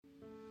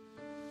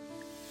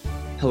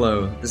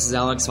Hello, this is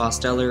Alex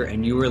Hosteller,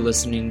 and you are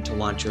listening to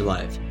Launch Your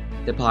Life,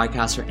 the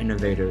podcast for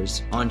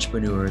innovators,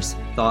 entrepreneurs,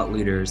 thought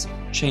leaders,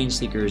 change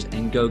seekers,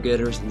 and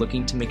go-getters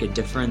looking to make a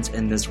difference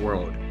in this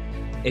world.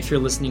 If you're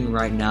listening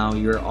right now,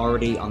 you're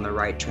already on the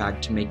right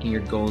track to making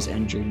your goals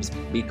and dreams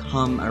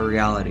become a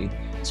reality.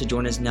 So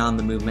join us now in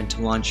the movement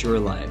to launch your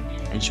life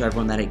and show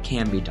everyone that it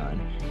can be done.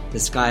 The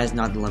sky is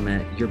not the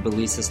limit, your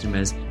belief system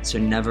is, so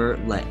never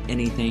let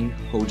anything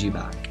hold you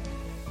back.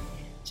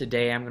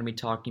 Today I'm going to be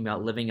talking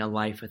about living a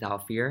life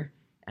without fear,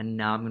 and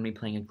now I'm going to be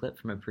playing a clip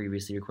from a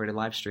previously recorded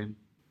live stream.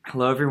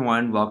 Hello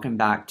everyone, welcome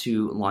back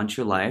to Launch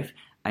Your Life.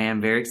 I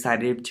am very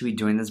excited to be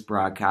doing this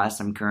broadcast.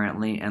 I'm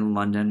currently in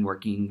London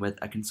working with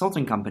a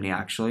consulting company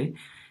actually,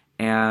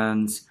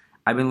 and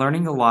I've been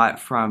learning a lot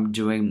from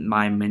doing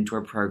my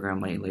mentor program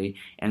lately,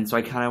 and so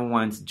I kind of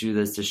wanted to do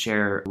this to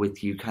share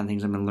with you kind of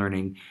things I've been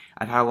learning.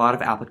 I've had a lot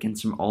of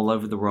applicants from all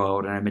over the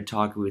world, and I've been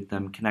talking with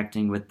them,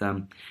 connecting with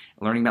them,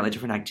 learning about the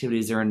different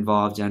activities they're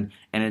involved in,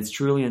 and it's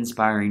truly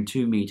inspiring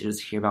to me to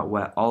just hear about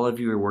what all of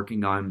you are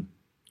working on,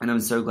 and I'm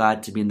so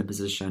glad to be in the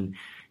position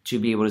to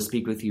be able to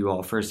speak with you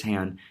all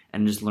firsthand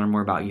and just learn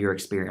more about your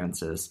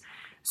experiences.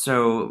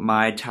 So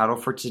my title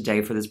for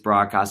today for this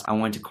broadcast, I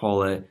want to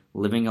call it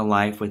Living a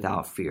Life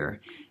Without Fear.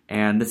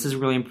 And this is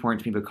really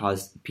important to me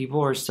because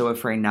people are so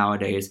afraid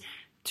nowadays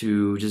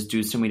to just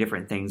do so many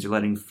different things. They're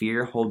letting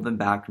fear hold them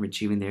back from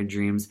achieving their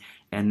dreams,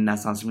 and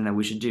that's not something that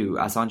we should do.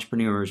 As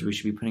entrepreneurs, we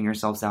should be putting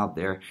ourselves out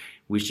there.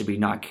 We should be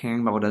not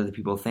caring about what other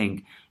people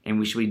think, and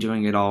we should be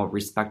doing it all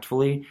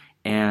respectfully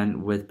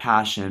and with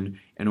passion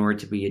in order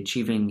to be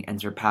achieving and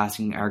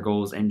surpassing our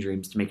goals and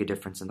dreams to make a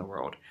difference in the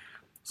world.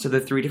 So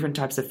the three different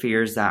types of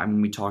fears that I'm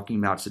going to be talking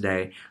about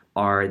today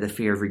are the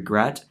fear of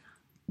regret,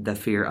 the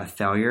fear of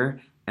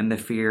failure, and the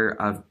fear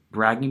of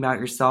bragging about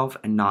yourself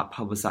and not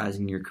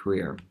publicizing your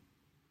career.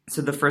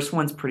 So the first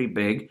one's pretty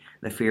big,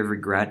 the fear of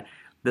regret.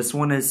 This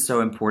one is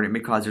so important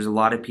because there's a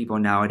lot of people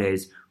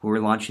nowadays who are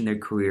launching their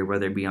career,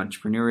 whether it be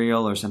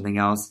entrepreneurial or something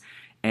else,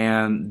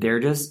 and they're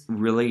just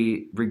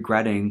really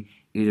regretting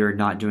either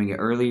not doing it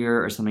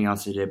earlier or something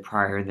else they did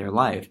prior in their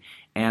life.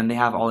 And they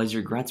have all these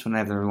regrets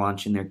whenever they're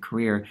launching their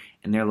career,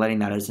 and they're letting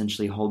that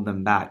essentially hold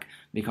them back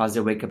because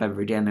they wake up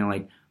every day and they're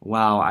like,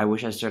 wow, I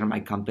wish I started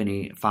my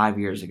company 5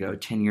 years ago,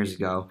 10 years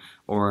ago,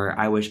 or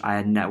I wish I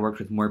had networked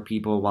with more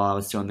people while I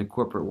was still in the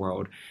corporate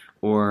world,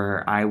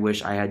 or I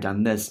wish I had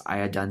done this, I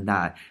had done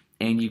that.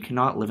 And you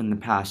cannot live in the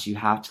past. You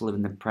have to live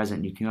in the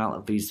present. You cannot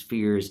let these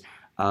fears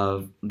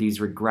of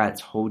these regrets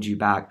hold you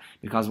back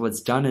because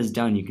what's done is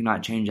done. You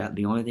cannot change that.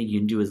 The only thing you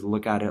can do is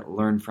look at it,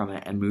 learn from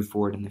it, and move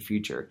forward in the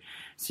future.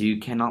 So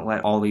you cannot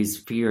let all these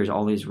fears,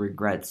 all these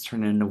regrets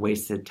turn into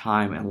wasted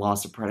time and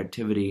loss of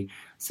productivity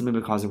simply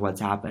because of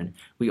what's happened.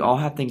 We all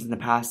have things in the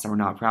past that we're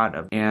not proud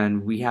of,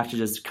 and we have to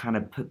just kind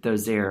of put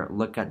those there,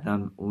 look at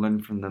them,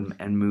 learn from them,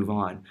 and move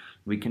on.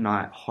 We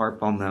cannot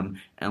harp on them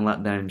and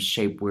let them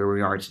shape where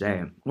we are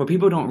today. What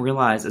people don't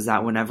realize is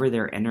that whenever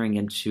they're entering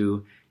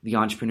into the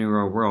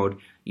entrepreneurial world,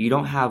 you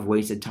don't have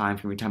wasted time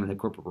from your time in the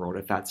corporate world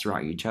if that's the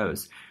route you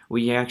chose.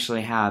 What you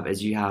actually have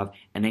is you have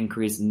an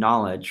increased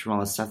knowledge from all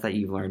the stuff that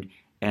you've learned,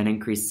 an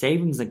increased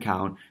savings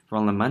account for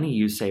all the money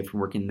you save from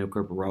working in the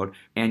corporate world,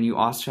 and you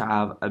also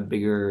have a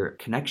bigger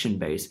connection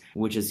base,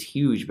 which is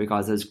huge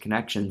because those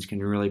connections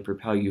can really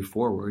propel you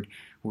forward.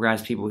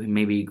 Whereas people who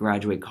maybe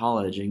graduate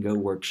college and go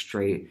work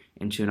straight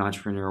into an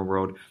entrepreneurial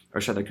world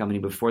or start their company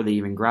before they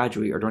even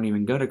graduate or don't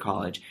even go to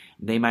college,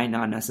 they might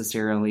not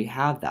necessarily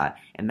have that,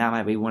 and that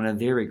might be one of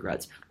their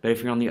regrets. But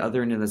if you're on the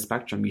other end of the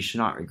spectrum, you should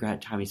not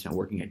regret time you spent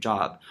working a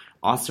job.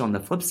 Also, on the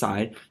flip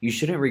side, you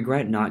shouldn't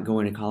regret not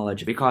going to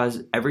college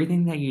because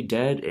everything that you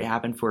did, it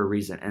happened for a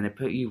reason, and it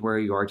put you where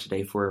you are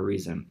today for a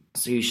reason.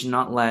 So you should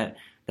not let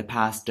the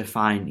past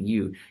define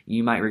you.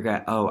 You might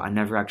regret, oh, I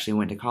never actually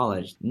went to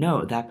college.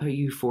 No, that put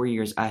you 4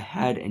 years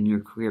ahead in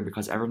your career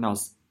because everyone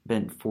else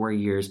spent 4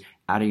 years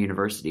out of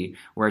university,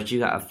 whereas you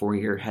got a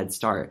 4-year head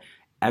start.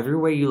 Every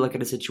way you look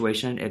at a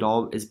situation, it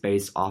all is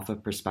based off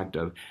of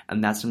perspective.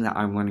 And that's something that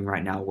I'm learning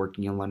right now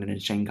working in London and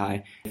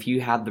Shanghai. If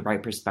you have the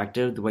right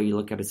perspective, the way you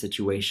look at a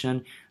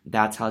situation,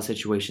 that's how a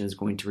situation is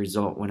going to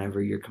result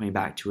whenever you're coming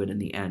back to it in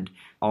the end.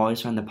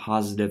 Always find the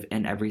positive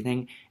in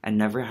everything and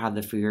never have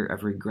the fear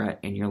of regret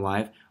in your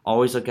life.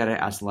 Always look at it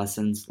as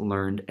lessons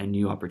learned and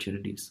new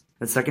opportunities.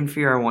 The second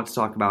fear I want to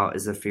talk about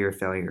is the fear of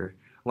failure.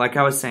 Like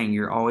I was saying,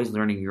 you're always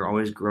learning, you're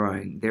always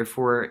growing.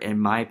 Therefore, in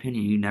my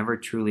opinion, you never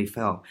truly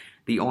fail.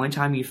 The only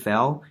time you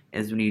fail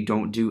is when you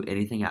don't do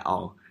anything at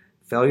all.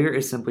 Failure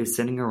is simply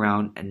sitting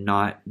around and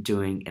not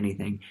doing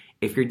anything.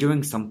 If you're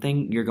doing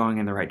something, you're going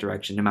in the right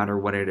direction, no matter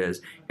what it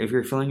is. If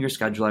you're filling your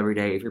schedule every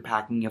day, if you're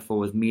packing it full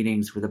with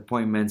meetings, with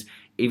appointments,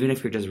 even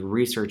if you're just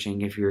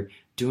researching, if you're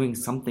doing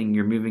something,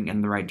 you're moving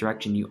in the right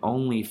direction. You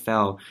only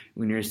fail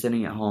when you're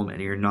sitting at home and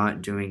you're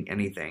not doing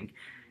anything.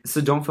 So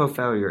don't feel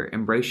failure.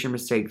 Embrace your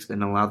mistakes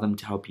and allow them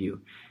to help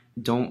you.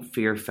 Don't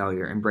fear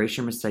failure. Embrace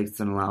your mistakes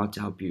and allow it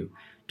to help you.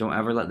 Don't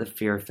ever let the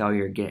fear of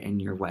failure get in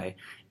your way,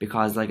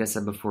 because like I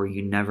said before,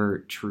 you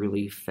never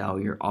truly fail.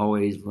 You're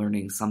always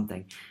learning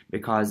something,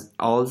 because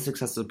all the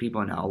successful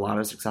people now, a lot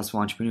of successful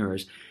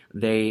entrepreneurs,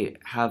 they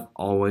have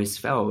always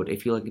failed.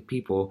 If you look at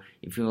people,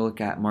 if you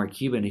look at Mark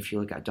Cuban, if you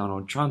look at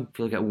Donald Trump, if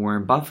you look at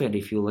Warren Buffett,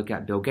 if you look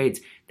at Bill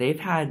Gates, they've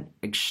had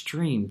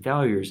extreme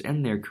failures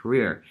in their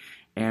career,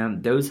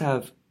 and those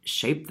have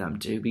shaped them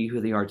to be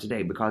who they are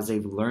today because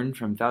they've learned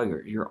from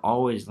failure. You're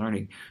always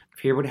learning.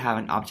 If you're able to have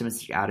an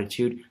optimistic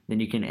attitude,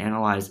 then you can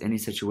analyze any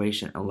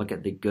situation and look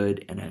at the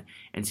good in it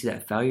and see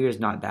that failure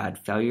is not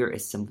bad. Failure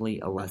is simply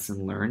a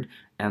lesson learned,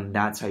 and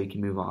that's how you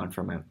can move on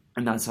from it.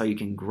 And that's how you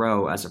can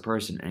grow as a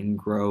person and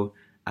grow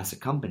as a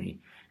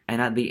company.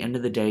 And at the end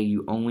of the day,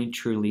 you only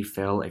truly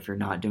fail if you're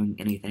not doing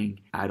anything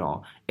at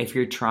all. If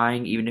you're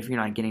trying, even if you're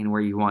not getting where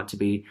you want to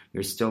be,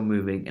 you're still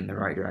moving in the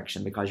right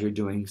direction because you're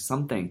doing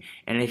something.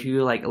 And if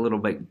you like a little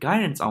bit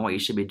guidance on what you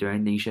should be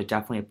doing, then you should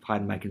definitely apply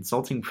to my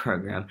consulting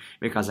program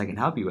because I can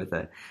help you with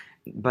it.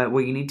 But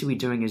what you need to be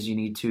doing is you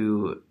need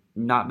to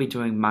not be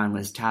doing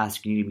mindless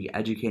tasks. You need to be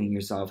educating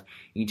yourself.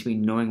 You need to be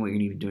knowing what you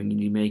need to be doing. You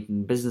need to be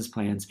making business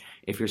plans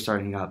if you're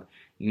starting up.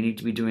 You need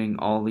to be doing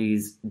all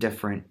these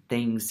different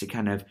things to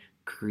kind of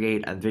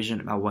create a vision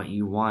about what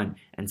you want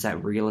and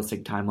set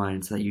realistic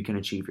timelines so that you can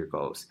achieve your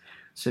goals.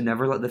 So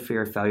never let the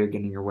fear of failure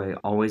get in your way.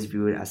 Always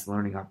view it as a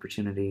learning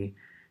opportunity.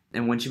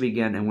 And once you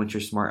begin and once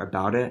you're smart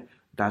about it,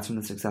 that's when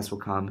the success will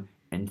come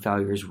and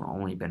failures will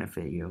only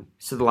benefit you.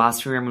 So the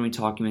last fear I'm going to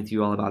be talking with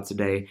you all about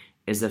today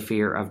is the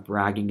fear of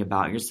bragging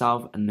about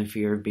yourself and the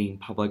fear of being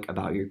public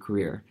about your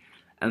career.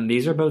 And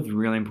these are both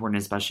really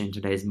important, especially in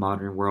today's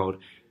modern world,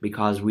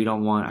 because we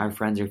don't want our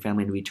friends or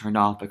family to be turned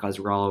off because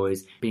we're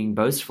always being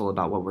boastful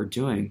about what we're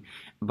doing.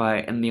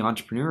 But in the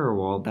entrepreneurial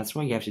world, that's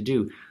what you have to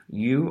do.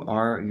 You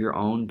are your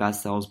own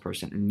best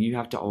salesperson, and you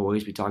have to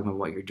always be talking about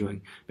what you're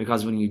doing.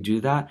 Because when you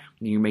do that,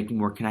 you're making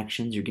more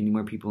connections, you're getting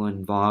more people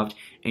involved,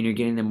 and you're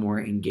getting them more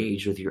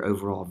engaged with your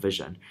overall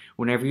vision.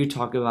 Whenever you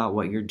talk about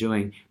what you're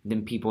doing,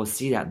 then people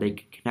see that, they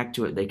can connect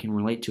to it, they can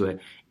relate to it,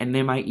 and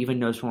they might even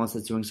know someone else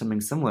that's doing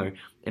something similar.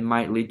 It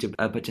might lead to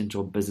a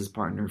potential business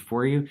partner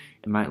for you.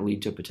 It might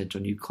lead to a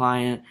potential new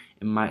client.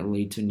 It might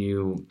lead to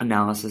new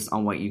analysis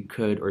on what you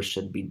could or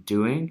should be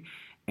doing.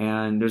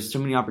 And there's so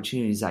many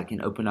opportunities that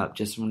can open up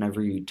just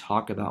whenever you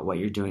talk about what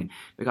you're doing,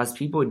 because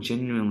people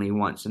genuinely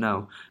want to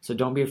know. So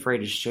don't be afraid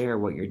to share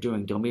what you're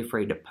doing. Don't be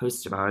afraid to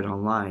post about it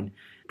online.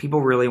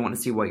 People really want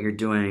to see what you're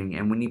doing,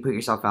 and when you put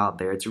yourself out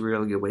there, it's a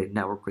really good way to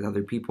network with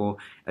other people.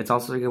 It's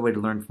also a good way to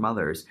learn from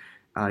others.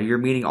 You're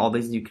meeting all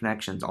these new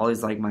connections, all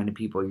these like-minded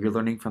people. You're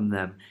learning from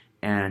them,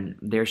 and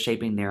they're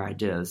shaping their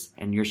ideas,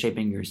 and you're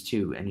shaping yours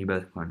too, and you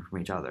both learn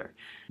from each other.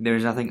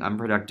 There's nothing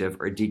unproductive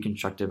or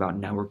deconstructive about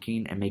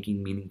networking and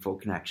making meaningful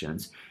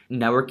connections.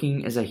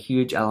 Networking is a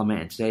huge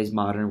element in today's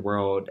modern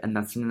world, and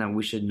that's something that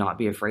we should not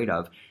be afraid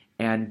of.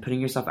 And putting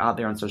yourself out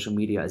there on social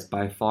media is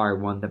by far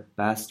one of the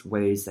best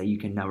ways that you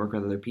can network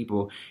with other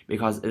people,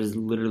 because it is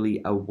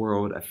literally a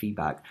world of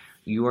feedback.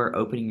 You are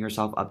opening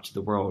yourself up to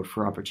the world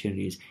for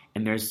opportunities,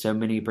 and there's so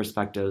many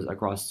perspectives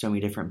across so many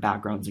different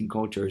backgrounds and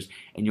cultures,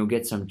 and you'll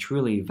get some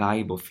truly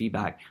valuable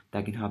feedback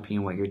that can help you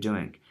in what you're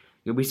doing.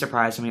 You'll be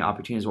surprised how many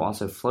opportunities will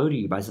also flow to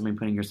you by simply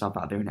putting yourself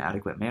out there in an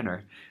adequate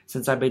manner.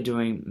 Since I've been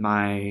doing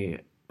my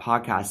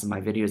podcasts and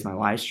my videos, my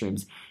live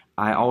streams,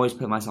 I always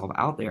put myself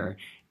out there,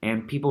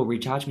 and people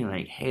reach out to me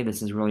like, hey,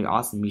 this is really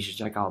awesome, you should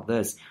check out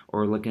this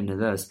or look into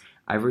this.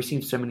 I've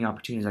received so many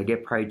opportunities. I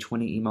get probably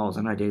 20 emails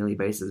on a daily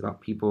basis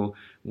about people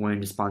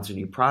wanting to sponsor a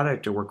new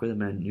product or work with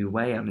them in a new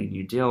way on a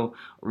new deal,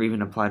 or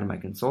even apply to my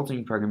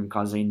consulting program,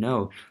 because they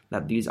know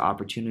that these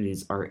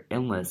opportunities are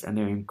endless and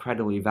they're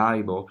incredibly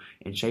valuable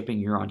in shaping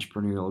your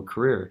entrepreneurial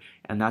career.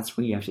 And that's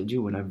what you have to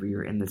do whenever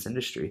you're in this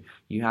industry.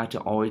 You have to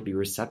always be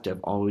receptive,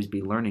 always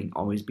be learning,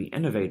 always be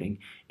innovating,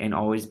 and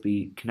always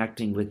be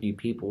connecting with new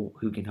people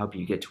who can help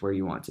you get to where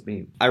you want to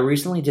be. I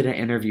recently did an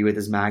interview with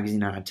this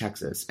magazine out of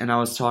Texas, and I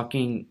was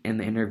talking in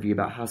the interview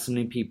about how so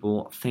many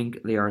people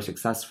think they are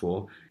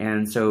successful,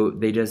 and so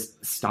they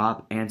just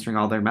stop answering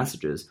all their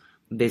messages.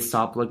 They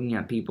stop looking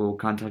at people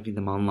contacting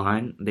them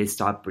online. They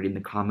stop reading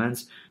the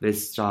comments. They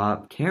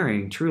stop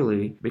caring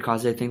truly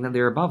because they think that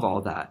they're above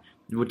all that,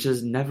 which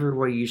is never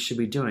what you should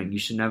be doing. You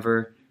should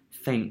never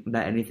think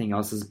that anything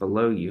else is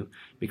below you,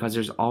 because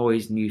there's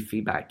always new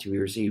feedback to be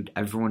received.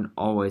 Everyone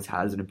always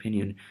has an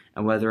opinion,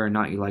 and whether or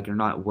not you like it or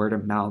not, word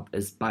of mouth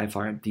is by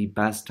far the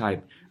best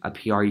type of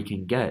PR you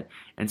can get.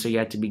 And so you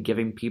have to be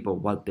giving people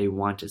what they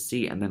want to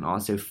see, and then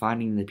also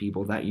finding the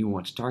people that you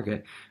want to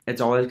target.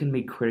 It's always going to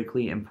be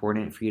critically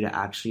important for you to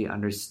actually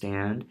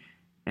understand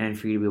and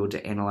for you to be able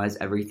to analyze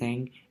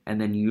everything and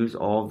then use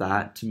all of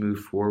that to move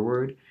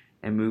forward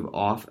and move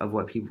off of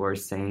what people are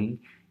saying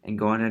and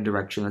go in a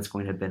direction that's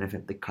going to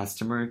benefit the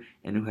customer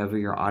and whoever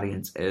your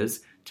audience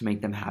is, to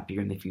make them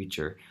happier in the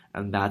future.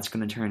 And that's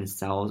going to turn into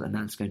sales, and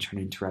that's going to turn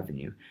into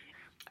revenue.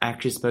 I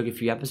actually spoke a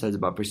few episodes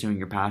about pursuing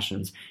your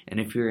passions, and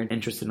if you're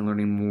interested in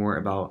learning more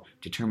about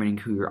determining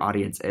who your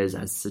audience is,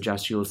 I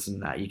suggest you listen to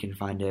that. You can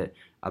find it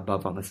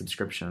above on the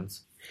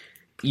subscriptions.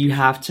 You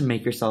have to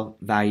make yourself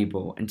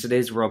valuable. In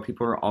today's world,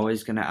 people are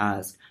always going to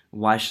ask,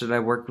 why should I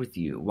work with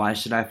you? Why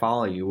should I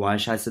follow you? Why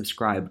should I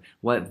subscribe?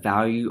 What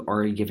value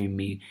are you giving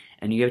me?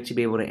 And you have to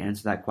be able to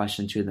answer that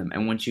question to them.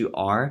 And once you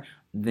are,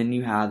 then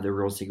you have the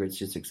real secrets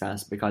to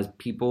success, because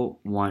people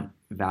want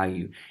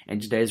value. In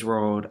today's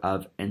world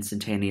of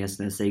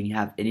instantaneousness, they can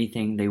have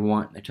anything they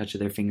want at the touch of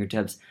their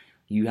fingertips.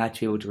 You have to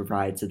be able to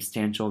provide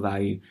substantial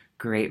value,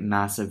 create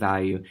massive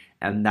value,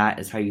 and that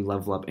is how you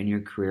level up in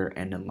your career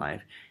and in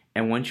life.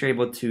 And once you're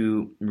able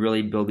to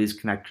really build these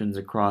connections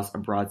across a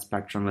broad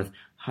spectrum with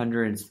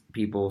hundreds of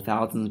people,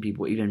 thousands of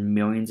people, even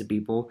millions of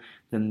people,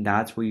 then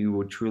that's where you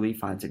will truly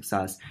find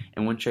success.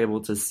 And once you're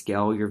able to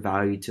scale your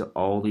value to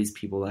all these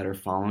people that are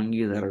following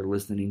you, that are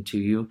listening to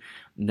you,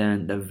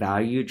 then the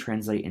value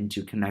translates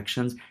into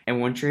connections. And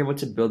once you're able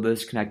to build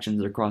those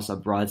connections across a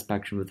broad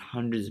spectrum with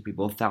hundreds of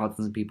people,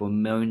 thousands of people,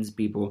 millions of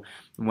people,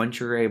 once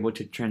you're able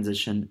to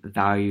transition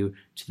value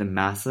to the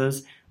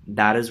masses,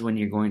 that is when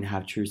you're going to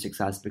have true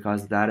success,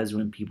 because that is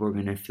when people are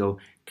going to feel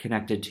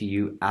connected to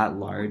you at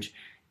large,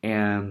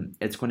 and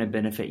it's going to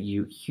benefit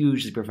you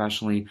hugely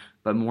professionally.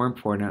 But more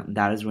important,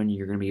 that is when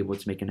you're going to be able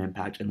to make an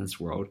impact in this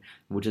world,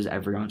 which is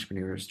every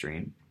entrepreneur's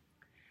dream.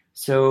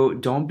 So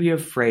don't be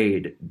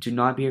afraid. Do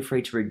not be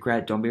afraid to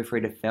regret. Don't be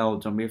afraid to fail.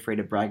 Don't be afraid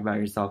to brag about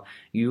yourself.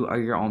 You are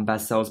your own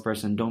best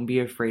salesperson. Don't be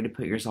afraid to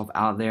put yourself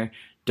out there.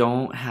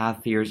 Don't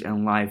have fears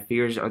in life.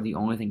 Fears are the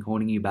only thing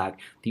holding you back.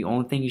 The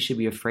only thing you should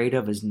be afraid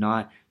of is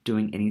not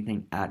doing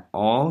anything at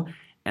all,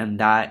 and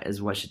that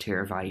is what should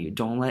terrify you.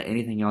 Don't let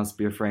anything else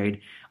be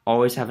afraid.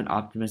 Always have an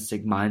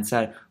optimistic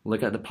mindset.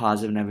 Look at the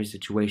positive in every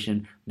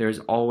situation. There's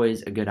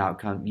always a good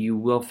outcome. You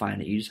will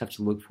find it. You just have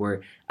to look for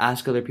it.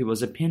 Ask other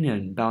people's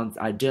opinion. Bounce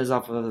ideas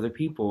off of other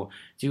people.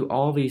 Do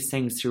all these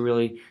things to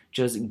really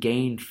just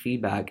gain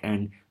feedback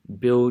and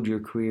build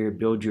your career,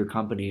 build your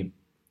company.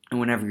 And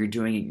whenever you're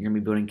doing it, you're going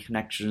to be building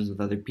connections with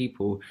other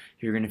people.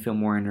 You're going to feel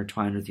more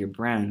intertwined with your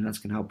brand, and that's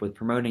going to help with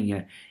promoting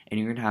it. And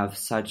you're going to have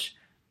such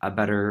a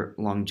better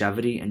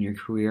longevity in your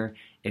career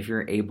if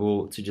you're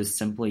able to just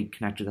simply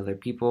connect with other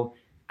people,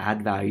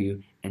 add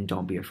value, and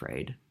don't be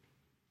afraid.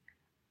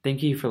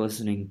 Thank you for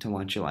listening to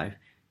Launch Your Life.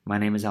 My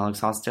name is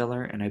Alex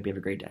Hosteller, and I hope you have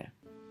a great day.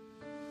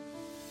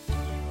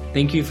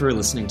 Thank you for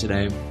listening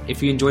today.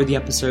 If you enjoyed the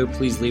episode,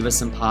 please leave us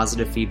some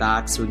positive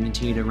feedback so we can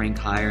continue to rank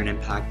higher and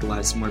impact the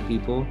lives of more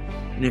people.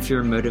 And if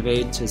you're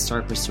motivated to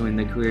start pursuing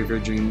the career of your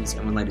dreams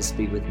and would like to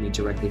speak with me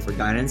directly for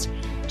guidance,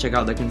 check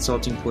out the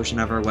consulting portion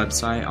of our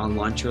website on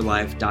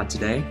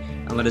launchyourlife.today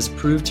and let us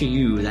prove to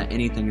you that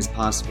anything is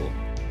possible.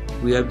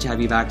 We hope to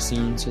have you back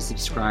soon, so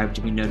subscribe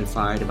to be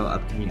notified about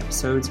upcoming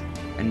episodes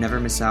and never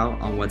miss out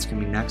on what's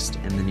coming next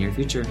in the near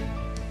future.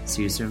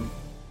 See you soon.